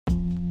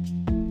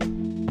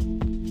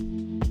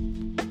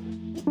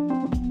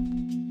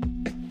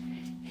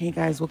Hey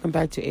guys, welcome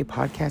back to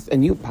a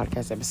new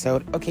podcast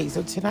episode. Okay,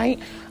 so tonight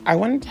I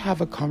wanted to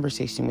have a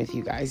conversation with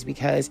you guys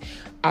because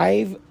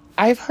I've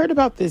heard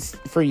about this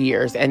for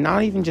years, and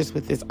not even just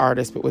with this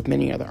artist, but with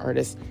many other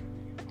artists,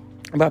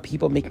 about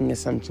people making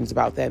assumptions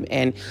about them.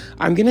 And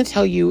I'm going to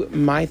tell you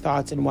my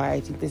thoughts and why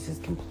I think this is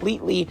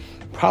completely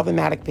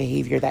problematic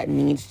behavior that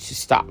needs to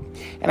stop.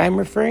 And I'm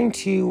referring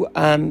to,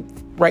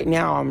 right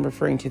now, I'm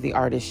referring to the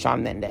artist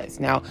Shawn Mendes.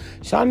 Now,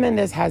 Shawn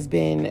Mendes has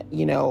been,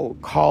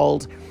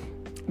 called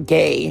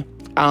gay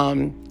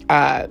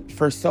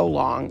for so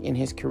long in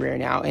his career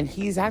now, and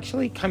he's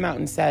actually come out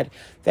and said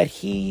that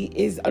he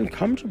is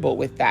uncomfortable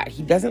with that.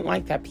 He doesn't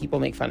like that people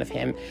make fun of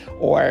him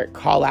or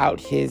call out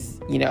his,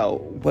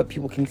 what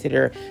people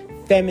consider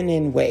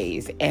feminine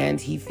ways,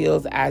 and he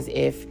feels as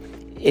if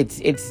it's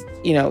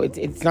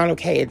not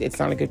okay. It's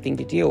not a good thing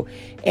to do,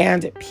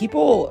 and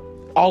people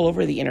all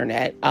over the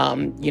internet,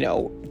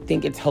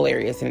 think it's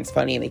hilarious and it's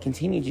funny, and they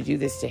continue to do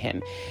this to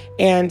him,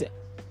 and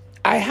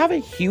I have a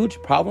huge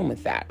problem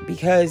with that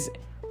because,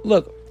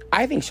 look,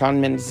 I think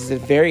Shawn Mendes is a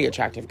very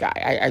attractive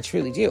guy. I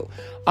truly do.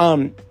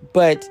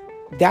 But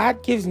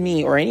that gives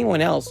me or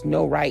anyone else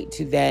no right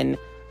to then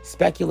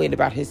speculate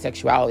about his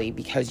sexuality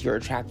because you're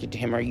attracted to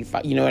him or you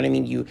know what I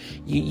mean?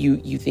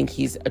 You think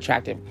he's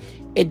attractive.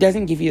 It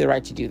doesn't give you the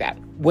right to do that.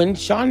 When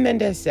Shawn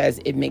Mendes says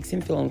it makes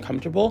him feel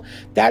uncomfortable,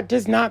 that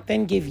does not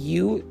then give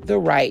you the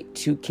right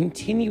to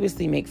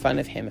continuously make fun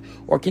of him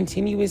or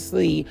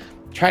continuously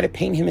try to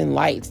paint him in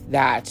lights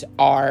that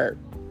are,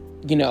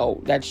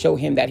 that show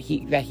him that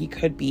he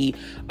could be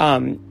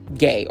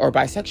gay or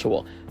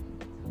bisexual.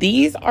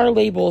 These are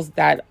labels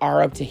that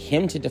are up to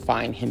him to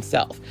define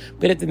himself.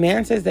 But if the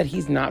man says that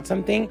he's not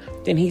something,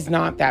 then he's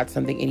not that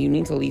something, and you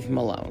need to leave him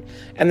alone.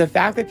 And the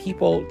fact that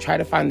people try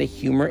to find the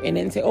humor in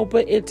it and say, oh,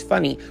 but it's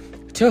funny.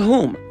 To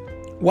whom?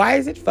 Why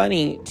is it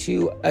funny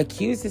to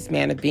accuse this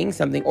man of being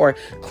something or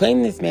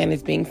claim this man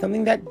as being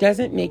something that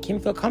doesn't make him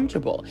feel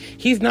comfortable?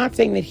 He's not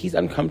saying that he's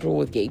uncomfortable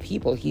with gay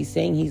people. He's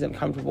saying he's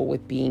uncomfortable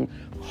with being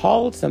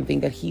called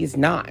something that he is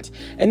not.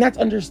 And that's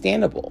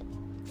understandable.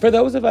 For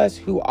those of us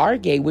who are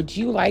gay, would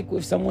you like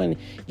if someone,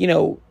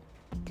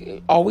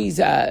 always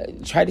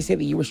try to say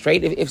that you were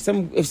straight? If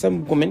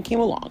some woman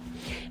came along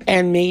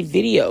and made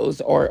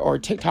videos or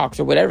TikToks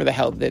or whatever the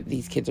hell that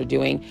these kids are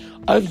doing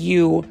of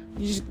you,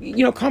 just,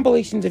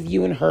 compilations of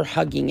you and her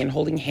hugging and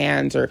holding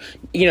hands, or,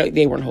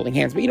 they weren't holding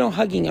hands, but,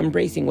 hugging,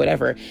 embracing,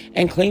 whatever,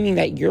 and claiming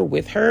that you're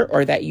with her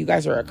or that you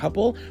guys are a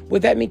couple,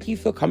 would that make you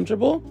feel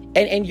comfortable?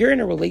 And you're in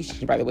a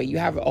relationship, by the way, you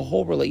have a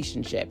whole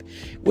relationship.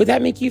 Would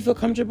that make you feel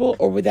comfortable,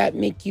 or would that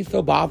make you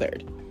feel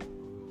bothered?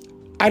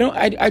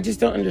 I just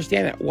don't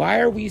understand that. Why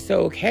are we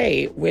so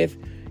okay with,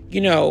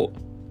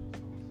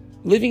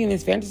 living in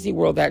this fantasy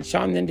world that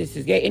Shawn Mendes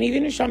is gay? And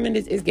even if Shawn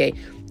Mendes is gay,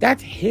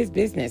 that's his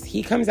business.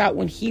 He comes out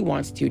when he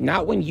wants to,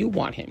 not when you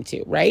want him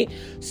to, right?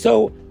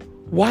 So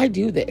why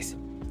do this?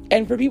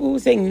 And for people who are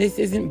saying this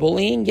isn't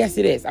bullying, yes,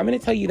 it is. I'm going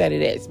to tell you that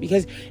it is.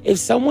 Because if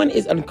someone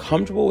is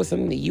uncomfortable with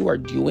something that you are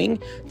doing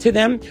to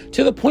them,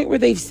 to the point where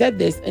they've said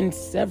this in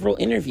several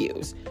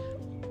interviews,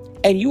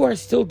 and you are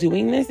still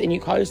doing this, and you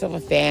call yourself a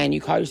fan, you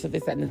call yourself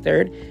this, that, and the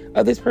third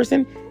of this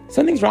person,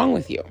 something's wrong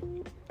with you.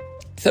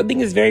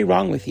 Something is very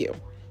wrong with you.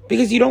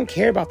 Because you don't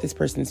care about this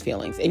person's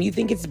feelings, and you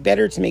think it's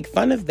better to make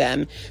fun of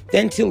them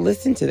than to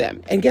listen to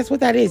them. And guess what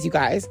that is, you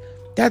guys?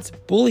 That's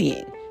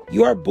bullying.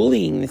 You are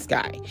bullying this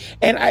guy.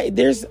 And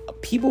there's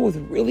people with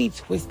really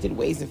twisted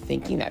ways of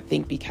thinking that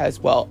think because,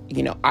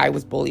 I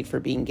was bullied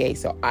for being gay,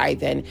 so I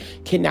then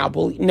can now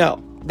bully.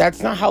 No.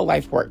 That's not how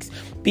life works.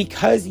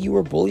 Because you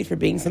were bullied for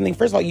being something,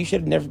 first of all, you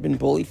should have never been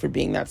bullied for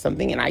being that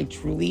something. And I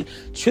truly,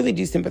 truly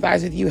do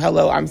sympathize with you.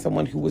 Hello, I'm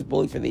someone who was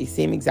bullied for the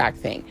same exact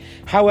thing.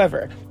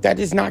 However, that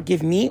does not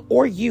give me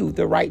or you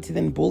the right to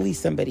then bully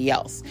somebody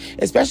else.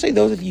 Especially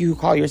those of you who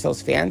call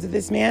yourselves fans of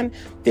this man.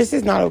 This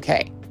is not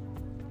okay.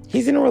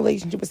 He's in a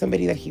relationship with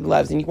somebody that he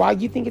loves. And while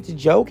you think it's a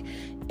joke,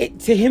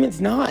 to him, it's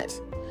not.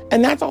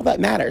 And that's all that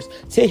matters.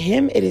 To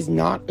him, it is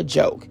not a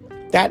joke.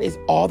 That is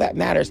all that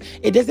matters.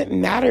 It doesn't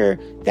matter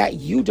that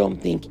you don't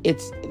think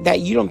it's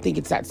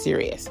that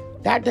serious.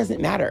 That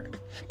doesn't matter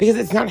because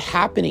it's not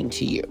happening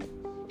to you.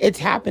 It's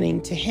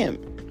happening to him.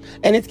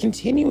 And it's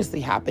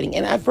continuously happening.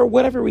 And for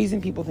whatever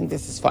reason, people think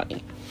this is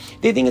funny.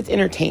 They think it's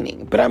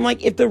entertaining. But I'm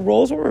like, if the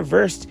roles were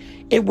reversed,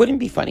 it wouldn't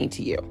be funny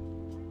to you.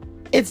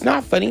 It's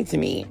not funny to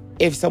me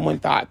if someone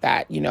thought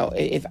that,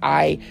 if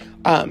I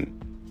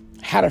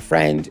had a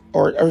friend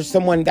or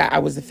someone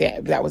that was a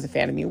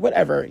fan of me,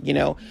 whatever,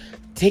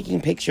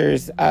 taking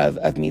pictures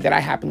of me that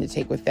I happened to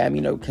take with them,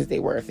 because they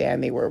were a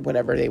fan, they were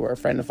whatever, they were a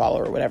friend, a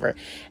follower, or whatever.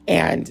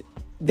 And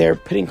they're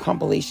putting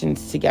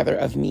compilations together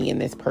of me and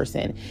this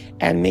person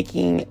and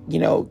making,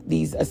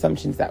 these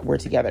assumptions that we're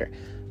together.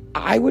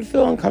 I would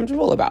feel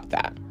uncomfortable about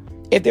that.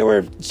 If there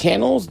were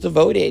channels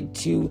devoted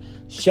to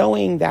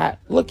showing that,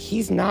 look,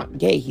 he's not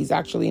gay, he's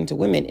actually into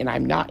women and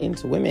I'm not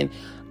into women,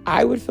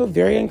 I would feel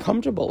very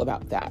uncomfortable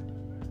about that.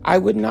 I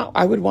would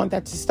want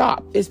that to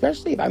stop,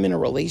 especially if I'm in a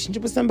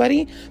relationship with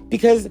somebody,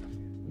 because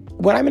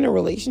when I'm in a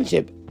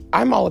relationship,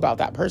 I'm all about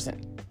that person.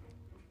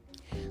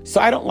 So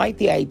I don't like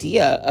the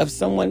idea of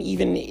someone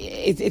even,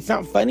 it's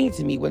not funny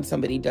to me when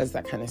somebody does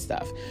that kind of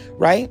stuff,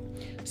 right?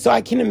 So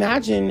I can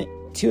imagine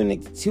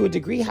to a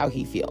degree how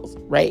he feels,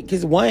 right?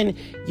 Because one,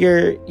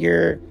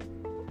 you're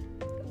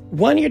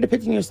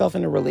depicting yourself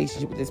in a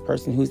relationship with this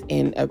person who's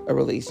in a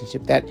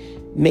relationship that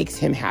makes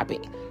him happy.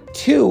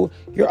 Two,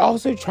 you're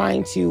also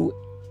trying to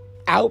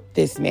out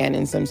this man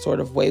in some sort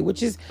of way,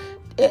 which is,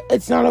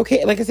 it's not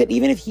okay. Like I said,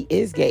 even if he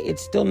is gay,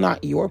 it's still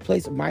not your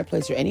place, my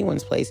place, or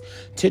anyone's place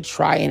to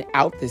try and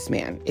out this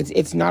man.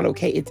 It's not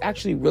okay. It's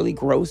actually really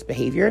gross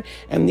behavior,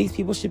 and these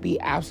people should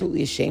be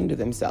absolutely ashamed of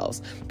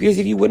themselves. Because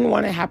if you wouldn't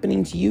want it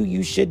happening to you,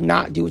 you should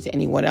not do it to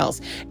anyone else.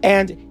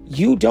 And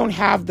you don't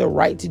have the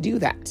right to do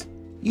that.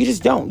 You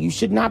just don't. You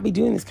should not be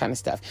doing this kind of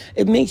stuff.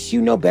 It makes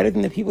you no better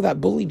than the people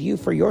that bullied you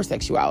for your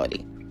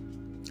sexuality.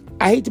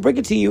 I hate to break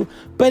it to you,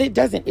 but it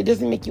doesn't. It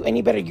doesn't make you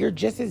any better. You're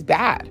just as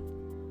bad.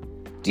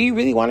 Do you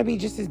really want to be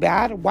just as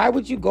bad? Why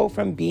would you go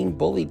from being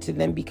bullied to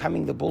then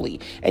becoming the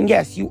bully? And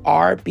yes, you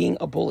are being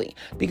a bully,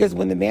 because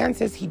when the man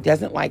says he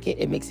doesn't like it,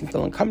 it makes him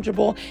feel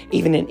uncomfortable.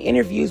 Even in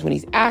interviews, when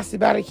he's asked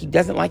about it, he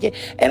doesn't like it.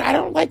 And I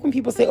don't like when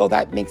people say, oh,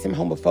 that makes him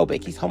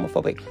homophobic. He's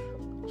homophobic.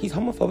 He's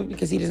homophobic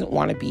because he doesn't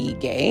want to be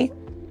gay.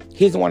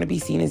 He doesn't want to be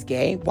seen as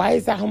gay. Why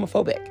is that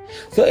homophobic?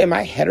 So am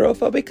I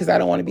heterophobic because I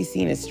don't want to be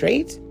seen as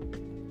straight?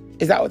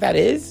 Is that what that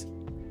is?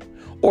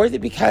 Or is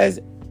it because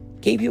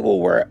gay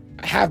people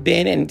have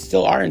been and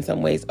still are in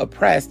some ways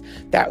oppressed,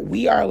 that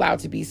we are allowed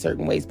to be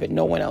certain ways, but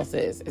no one else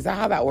is? Is that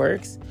how that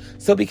works?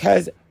 So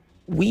because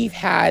we've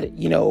had,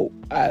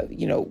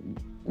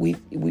 we've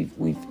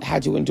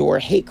had to endure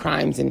hate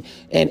crimes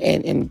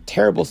and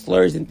terrible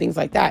slurs and things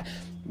like that,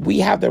 we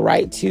have the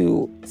right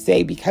to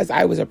say, because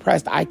I was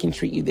oppressed, I can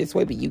treat you this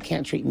way, but you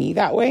can't treat me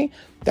that way.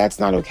 That's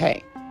not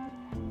okay.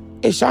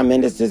 If Shawn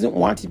Mendes doesn't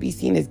want to be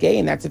seen as gay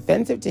and that's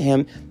offensive to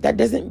him, that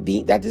doesn't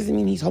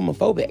mean he's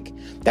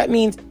homophobic. That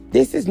means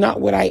this is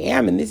not what I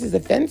am and this is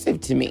offensive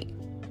to me.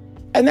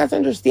 And that's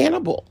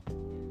understandable.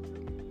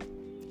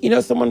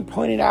 Someone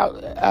pointed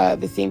out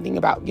the same thing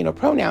about,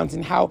 pronouns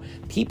and how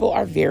people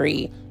are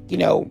very,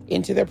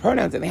 into their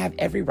pronouns, and they have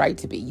every right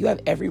to be. You have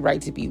every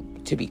right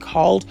to be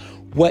called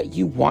what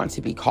you want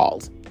to be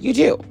called. You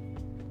do.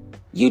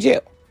 You do.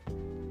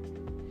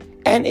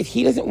 And if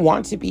he doesn't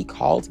want to be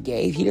called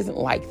gay, if he doesn't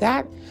like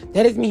that,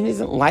 that doesn't mean he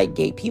doesn't like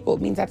gay people.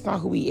 It means that's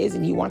not who he is,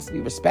 and he wants to be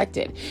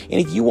respected.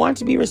 And if you want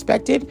to be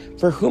respected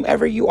for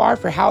whomever you are,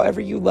 for however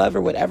you love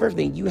or whatever,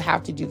 then you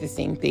have to do the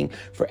same thing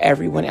for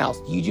everyone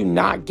else. You do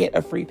not get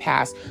a free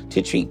pass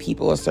to treat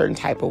people a certain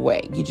type of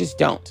way. You just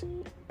don't.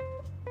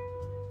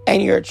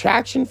 And your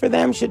attraction for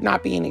them should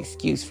not be an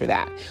excuse for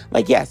that.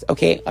 Like, yes,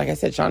 okay, like I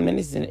said, Shawn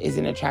Mendes is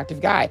an attractive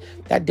guy.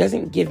 That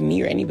doesn't give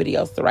me or anybody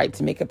else the right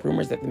to make up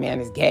rumors that the man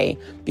is gay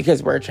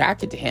because we're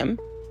attracted to him.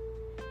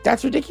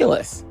 That's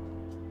ridiculous.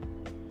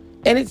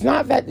 And it's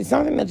not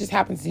something that just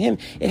happens to him.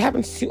 It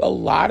happens to a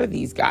lot of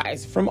these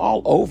guys from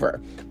all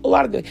over.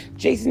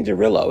 Jason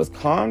Derulo is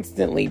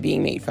constantly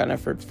being made fun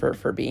of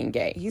for being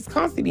gay. He's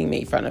constantly being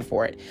made fun of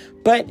for it.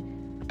 But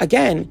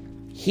again,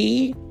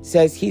 he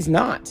says he's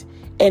not.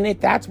 And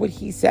if that's what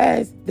he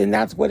says, then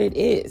that's what it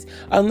is.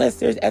 Unless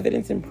there's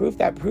evidence and proof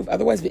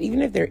otherwise. But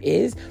even if there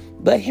is,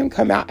 let him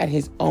come out at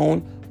his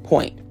own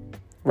point,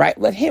 right?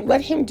 Let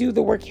him do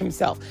the work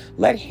himself.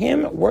 Let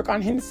him work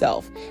on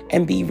himself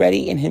and be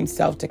ready in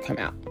himself to come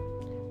out.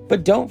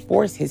 But don't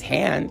force his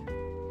hand.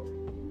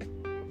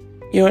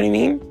 You know what I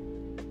mean?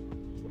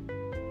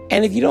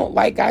 And if you don't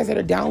like guys that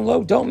are down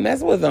low, don't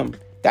mess with them.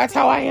 That's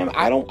how I am.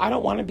 I don't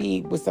want to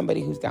be with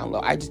somebody who's down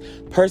low. I just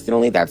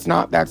personally, that's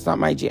not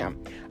my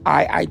jam.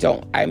 I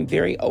don't. I'm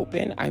very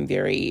open. I'm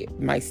very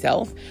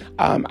myself.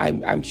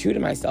 I'm true to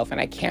myself,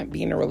 and I can't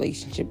be in a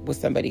relationship with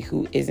somebody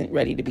who isn't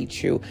ready to be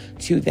true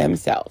to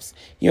themselves.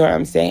 You know what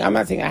I'm saying? I'm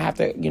not saying I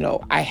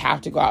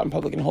have to go out in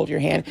public and hold your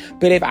hand.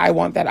 But if I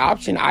want that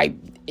option, I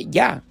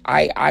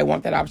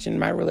want that option in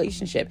my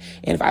relationship.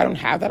 And if I don't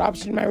have that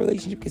option in my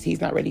relationship because he's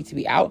not ready to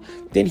be out,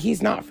 then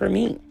he's not for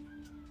me.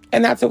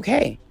 And that's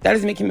okay. That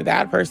doesn't make him a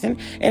bad person.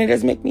 And it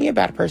doesn't make me a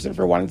bad person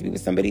for wanting to be with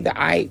somebody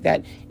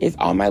that is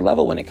on my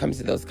level when it comes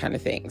to those kind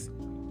of things.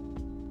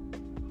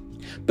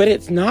 But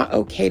it's not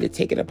okay to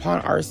take it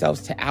upon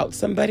ourselves to out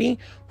somebody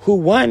who,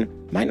 one,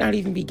 might not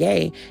even be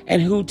gay,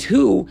 and who,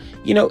 two,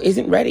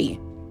 isn't ready.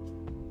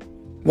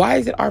 Why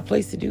is it our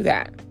place to do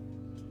that?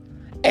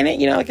 And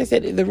like I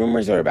said, the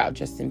rumors are about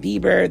Justin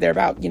Bieber. They're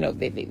about,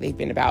 they've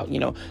been about,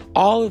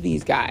 all of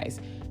these guys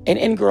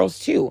and girls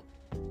too.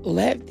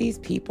 Let these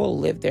people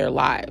live their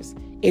lives.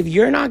 If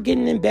you're not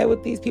getting in bed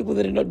with these people,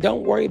 then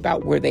don't worry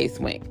about where they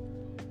swing.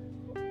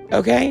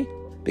 Okay?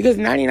 Because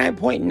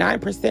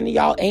 99.9% of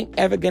y'all ain't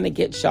ever going to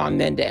get Shawn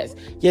Mendes.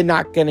 You're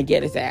not going to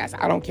get his ass.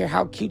 I don't care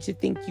how cute you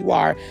think you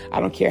are. I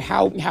don't care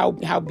how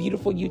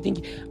beautiful you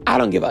think. I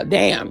don't give a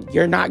damn.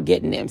 You're not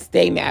getting him.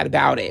 Stay mad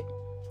about it.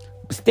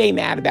 Stay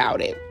mad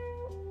about it.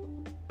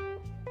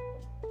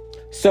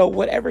 So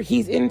whatever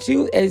he's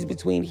into is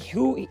between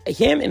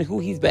him and who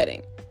he's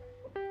betting.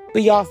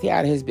 But y'all stay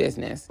out of his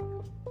business.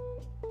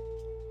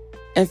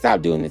 And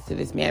stop doing this to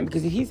this man.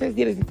 Because if he says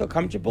he doesn't feel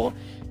comfortable,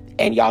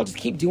 and y'all just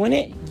keep doing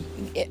it.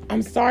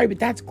 I'm sorry, but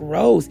that's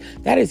gross.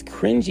 That is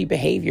cringy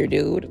behavior,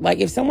 dude. Like,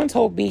 if someone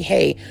told me,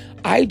 hey,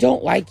 I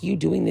don't like you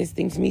doing this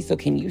thing to me, so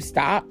can you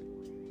stop?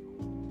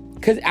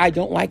 Because I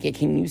don't like it.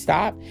 Can you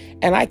stop?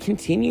 And I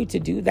continue to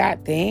do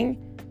that thing.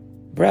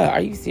 Bruh,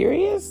 are you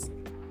serious?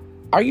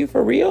 Are you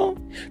for real?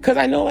 Because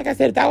I know, like I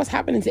said, if that was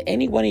happening to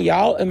any one of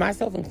y'all, and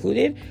myself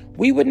included,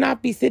 we would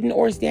not be sitting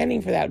or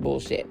standing for that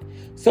bullshit.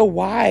 So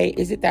why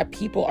is it that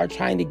people are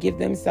trying to give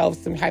themselves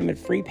some kind of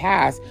free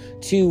pass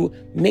to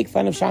make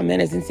fun of Shawn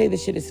Mendes and say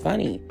this shit is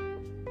funny?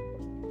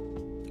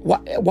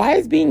 Why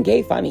is being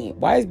gay funny?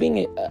 Why is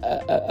being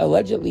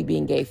allegedly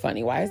being gay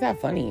funny? Why is that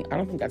funny? I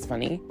don't think that's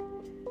funny.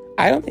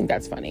 I don't think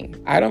that's funny.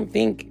 I don't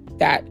think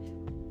that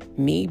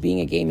me being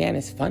a gay man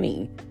is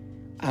funny.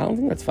 I don't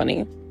think that's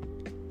funny.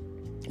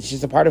 It's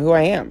just a part of who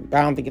I am, but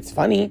I don't think it's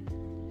funny.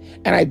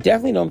 And I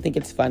definitely don't think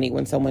it's funny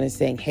when someone is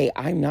saying, hey,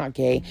 I'm not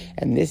gay,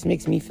 and this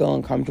makes me feel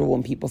uncomfortable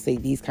when people say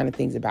these kind of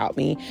things about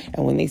me,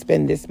 and when they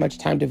spend this much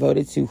time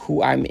devoted to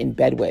who I'm in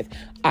bed with.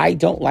 I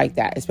don't like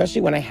that,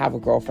 especially when I have a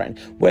girlfriend.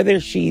 Whether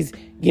she's,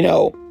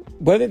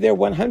 whether they're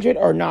 100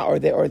 or not, or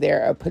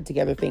they're a put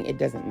together thing, it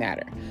doesn't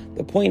matter.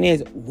 The point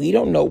is, we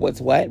don't know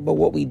what's what, but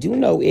what we do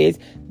know is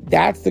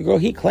that's the girl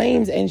he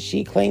claims and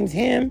she claims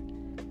him,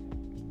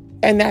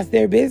 and that's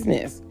their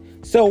business.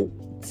 So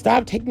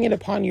stop taking it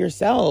upon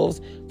yourselves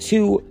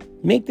to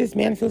make this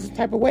man feel some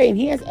type of way. And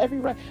he has every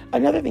right.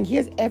 Another thing, he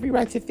has every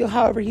right to feel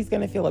however he's going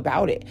to feel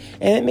about it.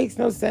 And it makes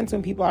no sense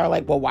when people are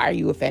like, well, why are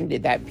you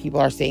offended that people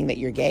are saying that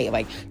you're gay?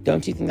 Like,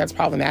 don't you think that's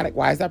problematic?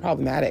 Why is that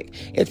problematic?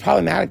 It's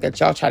problematic that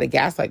y'all try to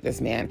gaslight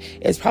this man.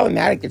 It's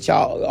problematic that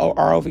y'all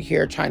are over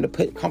here trying to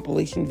put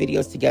compilation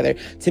videos together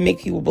to make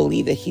people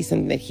believe that he's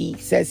something that he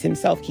says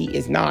himself he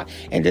is not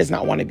and does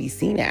not want to be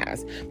seen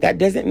as. That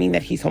doesn't mean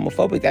that he's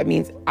homophobic. That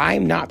means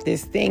I'm not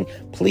this thing.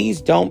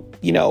 Please don't,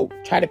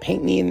 try to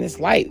paint me in this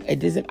light.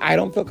 I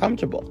don't feel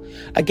comfortable.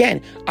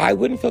 Again, I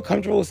wouldn't feel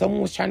comfortable if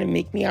someone was trying to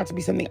make me out to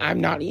be something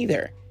I'm not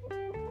either.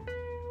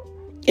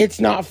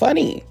 It's not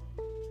funny.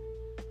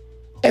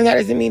 And that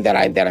doesn't mean that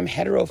I'm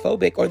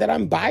heterophobic or that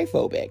I'm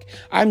biphobic.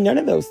 I'm none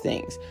of those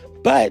things.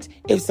 But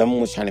if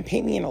someone was trying to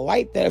paint me in a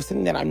light that of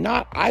something that I'm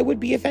not, I would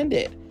be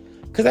offended.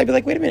 Because I'd be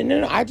like, wait a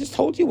minute, no, I just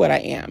told you what I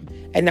am.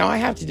 And now I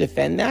have to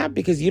defend that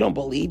because you don't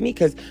believe me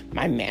because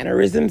my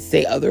mannerisms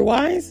say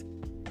otherwise?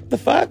 The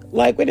fuck?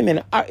 Like, wait a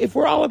minute. If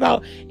we're all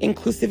about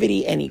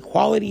inclusivity and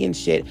equality and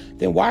shit,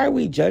 then why are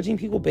we judging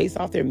people based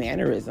off their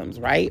mannerisms,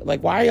 right?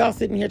 Like, why are y'all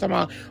sitting here talking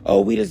about,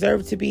 oh, we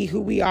deserve to be who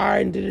we are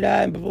and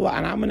da-da-da and blah, blah, blah,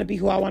 and I'm going to be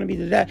who I want to be,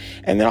 da-da-da.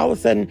 And then all of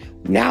a sudden,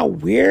 now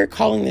we're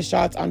calling the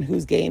shots on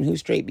who's gay and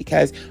who's straight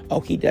because, oh,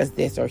 he does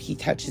this or he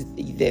touches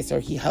this or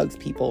he hugs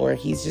people or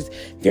he's just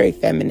very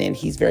feminine,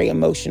 he's very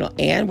emotional.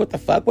 And what the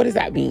fuck? What does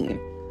that mean?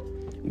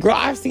 Girl,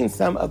 I've seen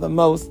some of the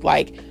most,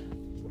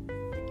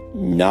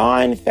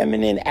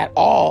 non-feminine at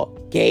all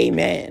gay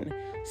men.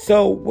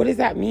 So what does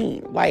that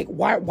mean? Like,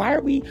 why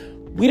are we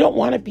don't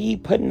want to be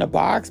put in a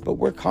box, but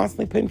we're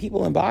constantly putting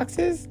people in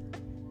boxes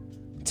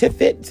to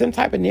fit some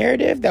type of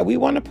narrative that we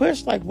want to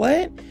push? Like,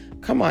 what?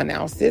 Come on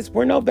now, sis.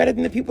 We're no better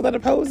than the people that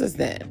oppose us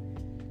then.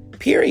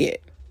 Period.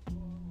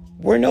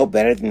 We're no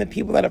better than the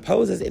people that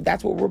oppose us if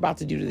that's what we're about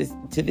to do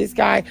to this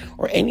guy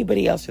or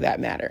anybody else for that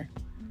matter.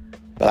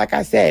 But like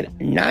I said,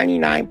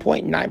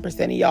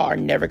 99.9% of y'all are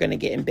never going to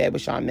get in bed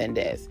with Shawn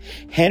Mendes.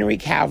 Henry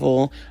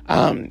Cavill,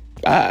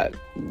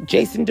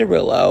 Jason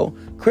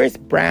Derulo, Chris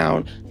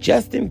Brown,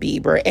 Justin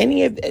Bieber,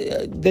 any of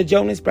the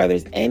Jonas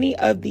Brothers, any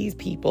of these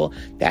people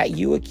that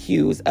you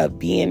accuse of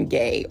being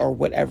gay or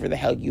whatever the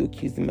hell you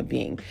accuse them of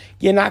being,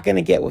 you're not going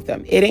to get with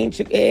them. It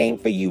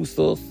ain't for you,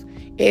 sis.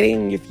 It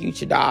ain't your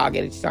future, dog,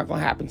 and it's not going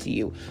to happen to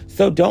you.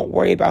 So don't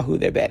worry about who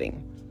they're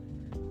betting.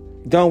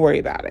 Don't worry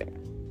about it.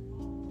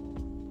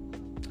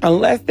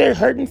 Unless they're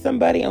hurting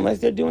somebody, unless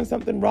they're doing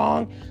something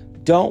wrong,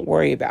 don't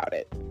worry about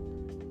it.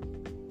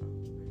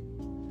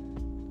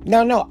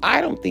 No, I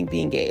don't think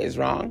being gay is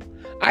wrong.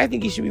 I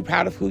think you should be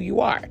proud of who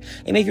you are.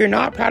 And if you're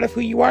not proud of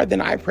who you are,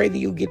 then I pray that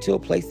you'll get to a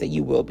place that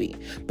you will be.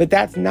 But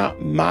that's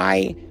not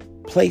my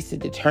place to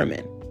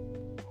determine.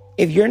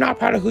 If you're not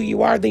proud of who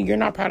you are, then you're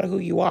not proud of who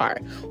you are.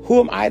 Who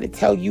am I to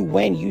tell you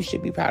when you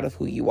should be proud of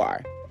who you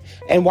are?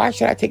 And why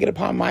should I take it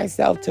upon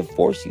myself to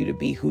force you to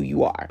be who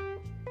you are?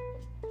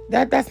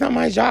 That's not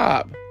my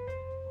job.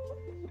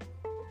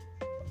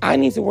 I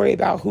need to worry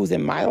about who's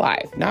in my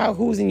life, not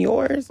who's in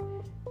yours.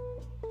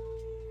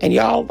 And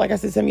y'all, like I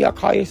said, some of y'all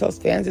call yourselves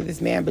fans of this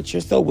man, but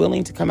you're so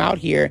willing to come out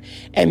here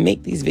and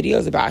make these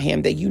videos about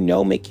him that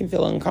make him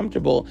feel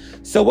uncomfortable.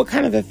 So what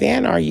kind of a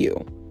fan are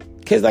you?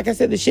 Because like I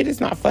said, the shit is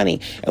not funny.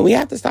 And we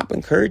have to stop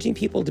encouraging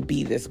people to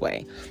be this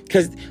way.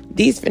 Because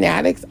these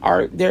fanatics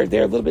they're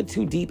a little bit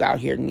too deep out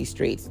here in these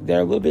streets. They're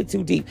a little bit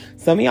too deep.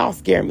 Some of y'all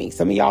scare me.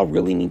 Some of y'all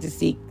really need to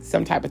seek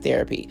some type of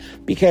therapy.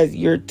 Because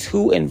you're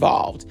too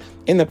involved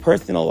in the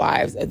personal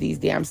lives of these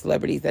damn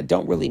celebrities that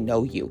don't really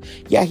know you.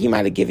 Yeah, he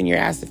might have given your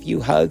ass a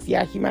few hugs.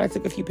 Yeah, he might have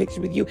took a few pictures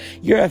with you.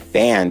 You're a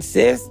fan,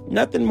 sis.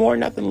 Nothing more,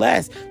 nothing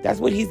less. That's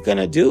what he's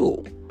gonna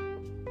do.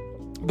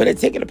 But to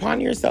take it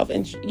upon yourself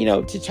and,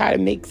 to try to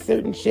make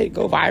certain shit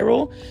go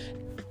viral,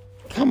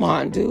 come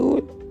on,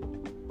 dude.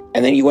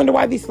 And then you wonder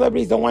why these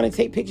celebrities don't want to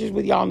take pictures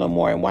with y'all no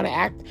more and want to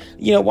act,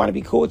 want to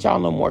be cool with y'all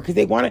no more. Because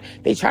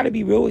they try to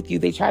be real with you.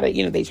 They try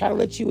to, they try to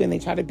let you in. They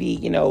try to be,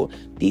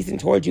 decent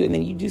towards you. And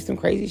then you do some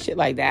crazy shit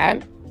like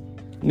that,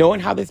 knowing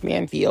how this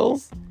man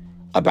feels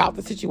about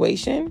the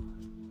situation.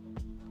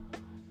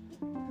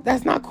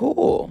 That's not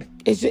cool.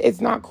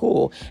 It's not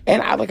cool.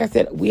 And like I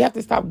said, we have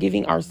to stop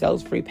giving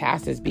ourselves free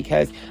passes,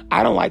 because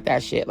I don't like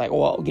that shit. Like,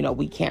 well,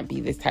 we can't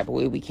be this type of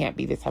way. We can't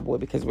be this type of way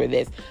because we're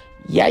this.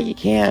 Yeah, you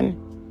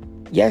can.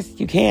 Yes,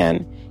 you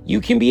can. You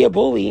can be a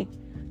bully.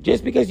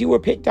 Just because you were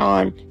picked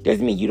on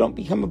doesn't mean you don't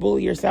become a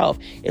bully yourself.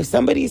 If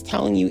somebody's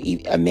telling you,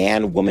 a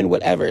man, woman,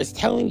 whatever, is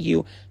telling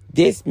you,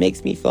 this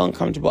makes me feel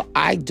uncomfortable,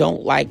 I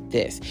don't like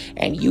this,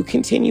 and you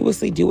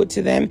continuously do it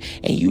to them,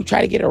 and you try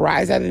to get a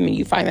rise out of them, and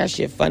you find that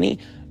shit funny,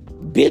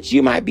 bitch,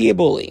 you might be a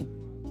bully.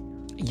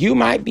 You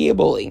might be a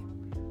bully.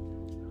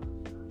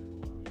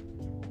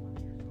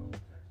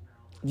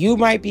 You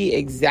might be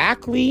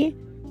exactly...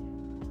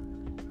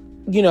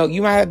 you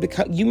might have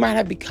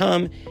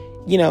become,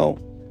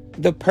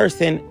 the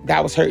person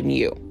that was hurting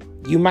you.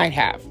 You might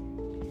have.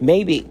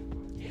 Maybe.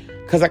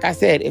 Because like I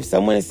said, if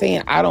someone is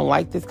saying, I don't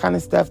like this kind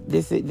of stuff,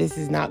 this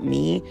is not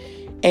me,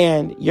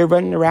 and you're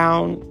running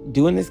around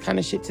doing this kind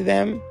of shit to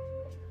them,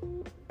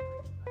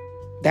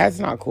 that's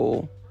not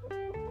cool.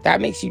 That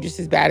makes you just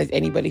as bad as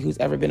anybody who's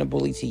ever been a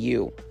bully to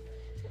you.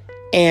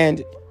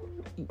 And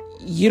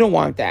you don't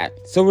want that.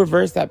 So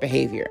reverse that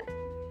behavior.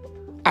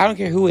 I don't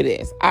care who it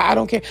is. I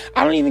don't care.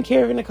 I don't even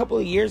care if in a couple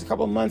of years, a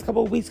couple of months, a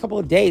couple of weeks, a couple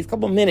of days, a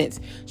couple of minutes,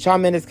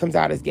 Shawn Mendes comes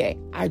out as gay.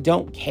 I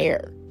don't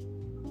care.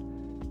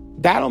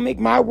 That don't make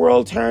my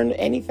world turn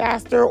any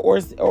faster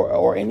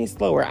or any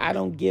slower. I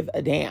don't give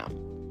a damn.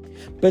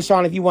 But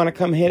Shawn, if you want to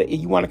come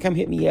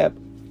hit me up,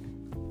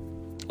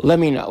 let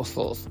me know,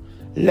 souls.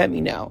 Let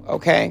me know,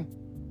 okay?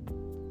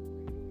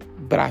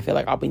 But I feel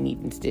like I'll be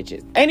needing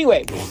stitches.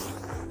 Anyway.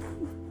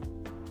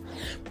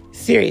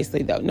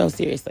 Seriously, though. No,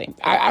 seriously.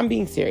 I'm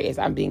being serious.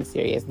 I'm being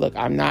serious. Look,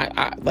 I'm not...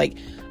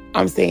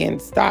 I'm saying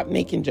stop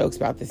making jokes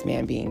about this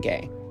man being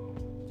gay.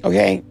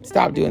 Okay?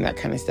 Stop doing that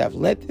kind of stuff.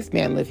 Let this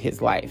man live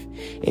his life.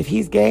 If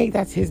he's gay,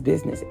 that's his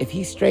business. If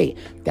he's straight,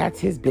 that's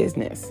his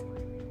business.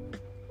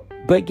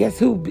 But guess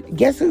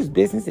whose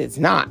business it's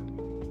not?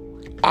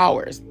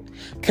 Ours.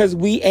 Because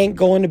we ain't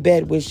going to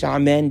bed with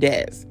Shawn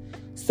Mendes.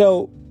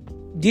 So,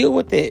 deal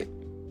with it.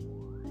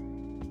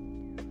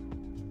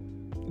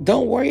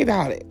 Don't worry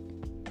about it.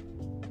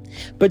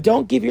 But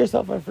don't give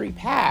yourself a free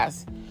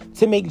pass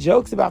to make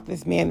jokes about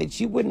this man that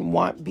you wouldn't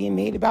want being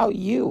made about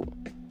you.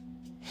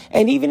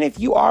 And even if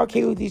you are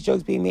okay with these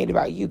jokes being made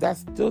about you, that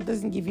still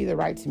doesn't give you the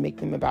right to make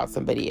them about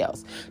somebody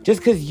else.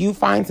 Just because you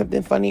find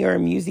something funny or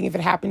amusing if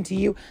it happened to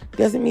you,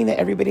 doesn't mean that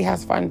everybody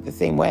has to find it the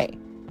same way.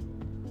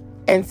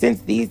 And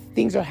since these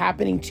things are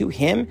happening to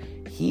him,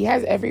 he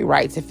has every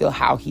right to feel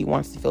how he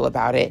wants to feel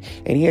about it.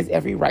 And he has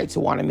every right to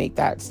want to make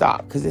that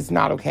stop, because it's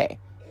not okay.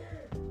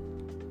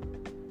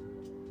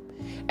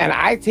 And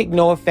I take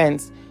no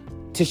offense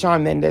to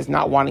Shawn Mendes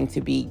not wanting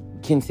to be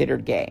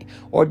considered gay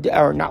or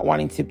not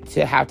wanting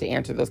to have to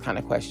answer those kind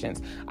of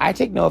questions. I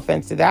take no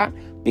offense to that,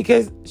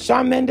 because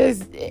Shawn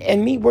Mendes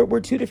and me, we're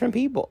two different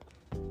people.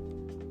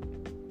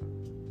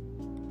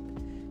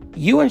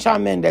 You and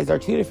Shawn Mendes are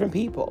two different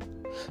people.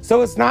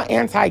 So it's not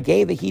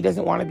anti-gay that he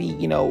doesn't want to be,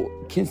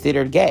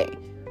 considered gay.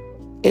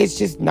 It's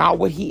just not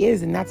what he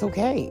is, and that's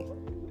okay.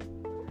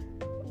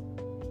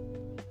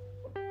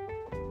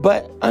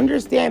 But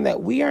understand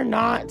that we are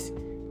not,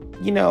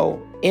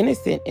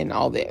 innocent in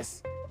all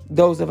this.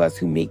 Those of us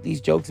who make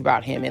these jokes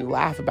about him and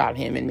laugh about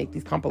him and make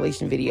these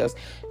compilation videos.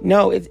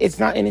 No, it's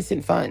not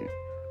innocent fun.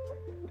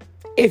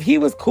 If he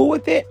was cool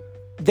with it,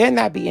 then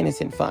that'd be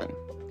innocent fun.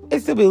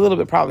 It'd still be a little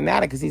bit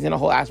problematic because he's in a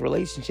whole ass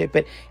relationship,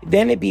 but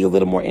then it'd be a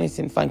little more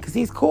innocent fun because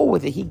he's cool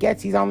with it. He's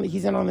in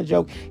on the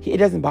joke. It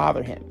doesn't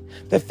bother him.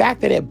 The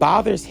fact that it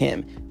bothers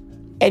him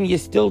and you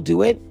still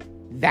do it,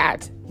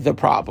 that's the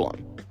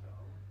problem.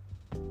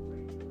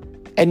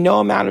 And no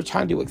amount of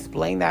trying to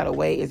explain that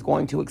away is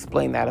going to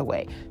explain that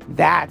away.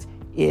 That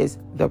is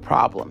the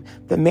problem.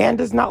 The man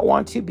does not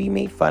want to be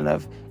made fun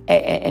of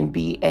and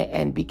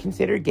be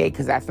considered gay,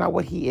 because that's not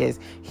what he is.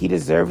 He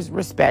deserves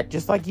respect,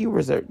 just like you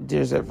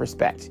deserve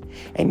respect.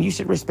 And you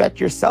should respect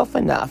yourself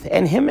enough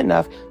and him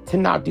enough to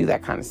not do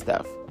that kind of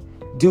stuff.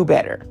 Do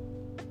better.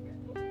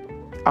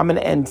 I'm going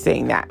to end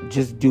saying that.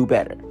 Just do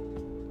better.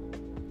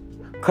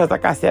 Because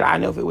like I said, I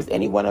know if it was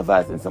any one of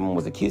us and someone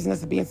was accusing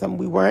us of being something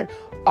we weren't,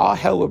 all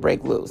hell would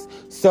break loose.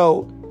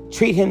 So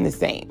treat him the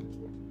same.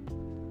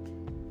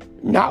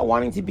 Not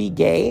wanting to be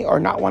gay or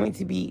not wanting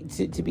to be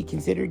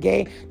considered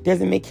gay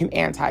doesn't make him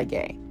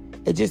anti-gay.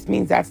 It just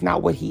means that's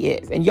not what he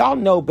is. And y'all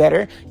know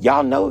better.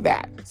 Y'all know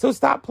that. So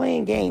stop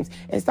playing games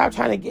and stop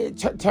trying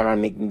to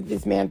make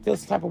this man feel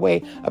some type of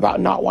way about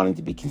not wanting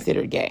to be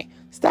considered gay.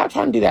 Stop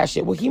trying to do that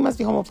shit. Well, he must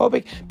be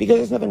homophobic because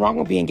there's nothing wrong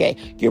with being gay.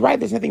 You're right,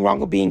 there's nothing wrong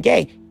with being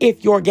gay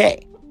if you're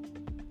gay.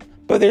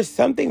 But there's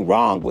something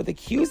wrong with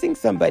accusing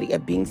somebody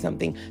of being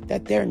something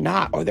that they're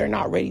not, or they're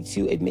not ready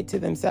to admit to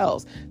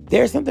themselves.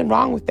 There's something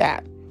wrong with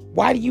that.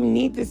 Why do you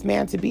need this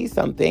man to be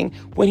something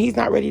when he's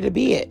not ready to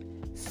be it?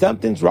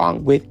 Something's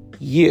wrong with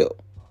you.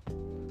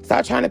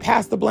 Stop trying to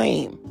pass the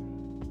blame.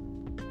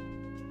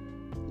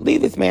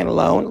 Leave this man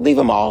alone. Leave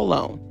them all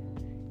alone.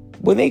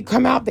 When they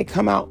come out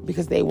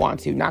because they want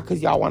to, not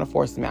because y'all want to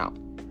force them out.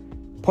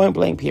 Point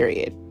blank,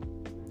 period.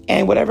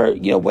 And whatever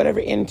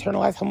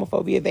internalized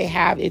homophobia they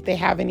have, if they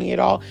have any at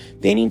all,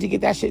 they need to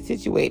get that shit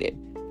situated.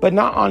 But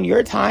not on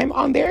your time,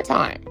 on their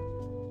time.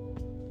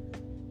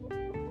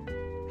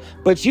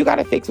 But you got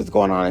to fix what's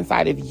going on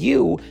inside of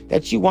you,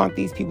 that you want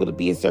these people to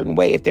be a certain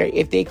way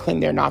if they claim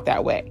they're not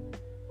that way.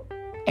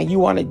 And you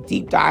want to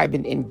deep dive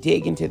and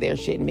dig into their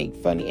shit and make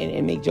funny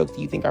and make jokes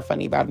that you think are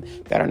funny about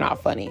them that are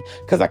not funny.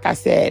 Because like I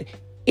said,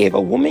 if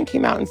a woman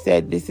came out and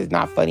said this is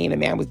not funny and a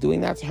man was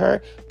doing that to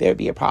her, there would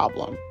be a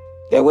problem.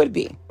 There would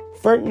be.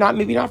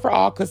 Maybe not for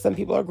all, because some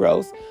people are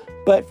gross.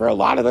 But for a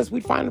lot of us,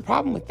 we'd find a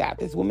problem with that.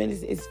 This woman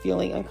is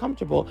feeling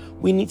uncomfortable.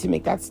 We need to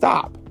make that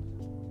stop.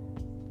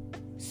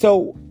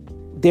 So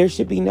there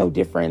should be no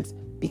difference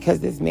because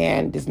this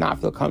man does not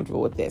feel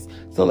comfortable with this.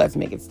 So let's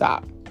make it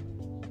stop.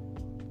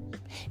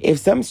 If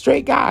some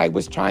straight guy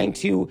was trying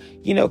to,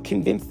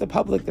 convince the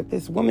public that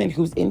this woman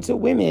who's into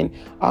women,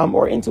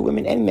 or into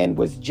women and men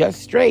was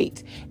just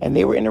straight, and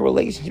they were in a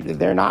relationship that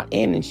they're not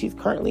in, and she's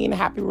currently in a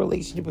happy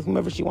relationship with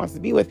whomever she wants to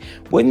be with,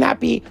 wouldn't that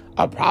be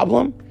a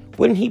problem?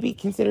 Wouldn't he be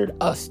considered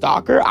a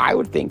stalker? I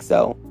would think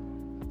so.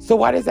 So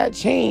why does that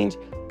change?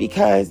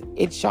 Because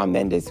it's Shawn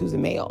Mendes who's a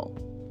male,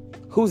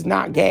 who's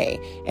not gay,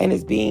 and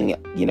is being,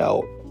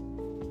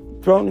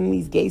 thrown in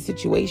these gay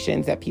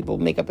situations that people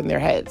make up in their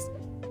heads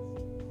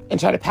and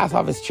try to pass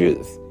off as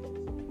truth.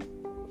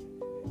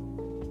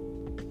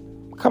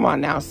 Come on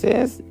now,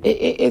 sis.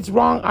 It's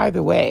wrong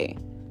either way.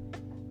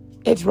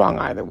 It's wrong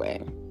either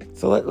way.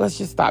 So let's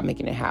just stop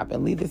making it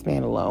happen. Leave this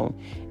man alone.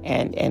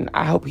 And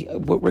I hope,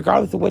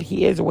 regardless of what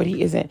he is or what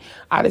he isn't,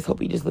 I just hope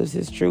he just lives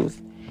his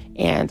truth.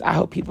 And I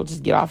hope people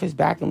just get off his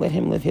back and let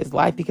him live his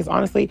life. Because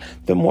honestly,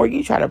 the more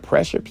you try to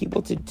pressure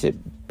people to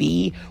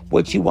be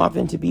what you want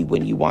them to be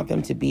when you want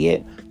them to be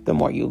it, the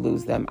more you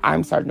lose them.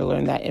 I'm starting to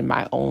learn that in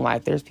my own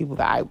life. There's people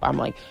that I'm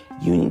like,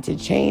 you need to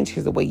change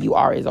because the way you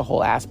are is a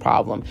whole ass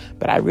problem.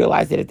 But I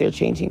realize that if they're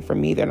changing for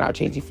me, they're not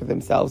changing for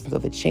themselves. And so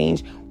the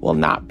change will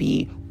not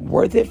be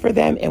worth it for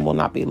them and will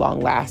not be long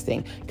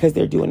lasting because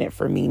they're doing it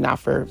for me, not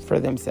for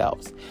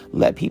themselves.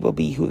 Let people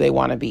be who they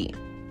want to be.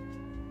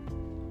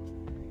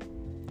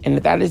 And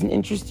if that doesn't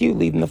interest you,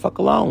 leave them the fuck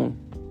alone.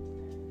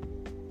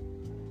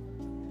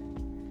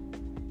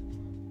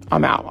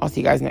 I'm out. I'll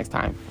see you guys next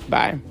time.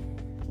 Bye.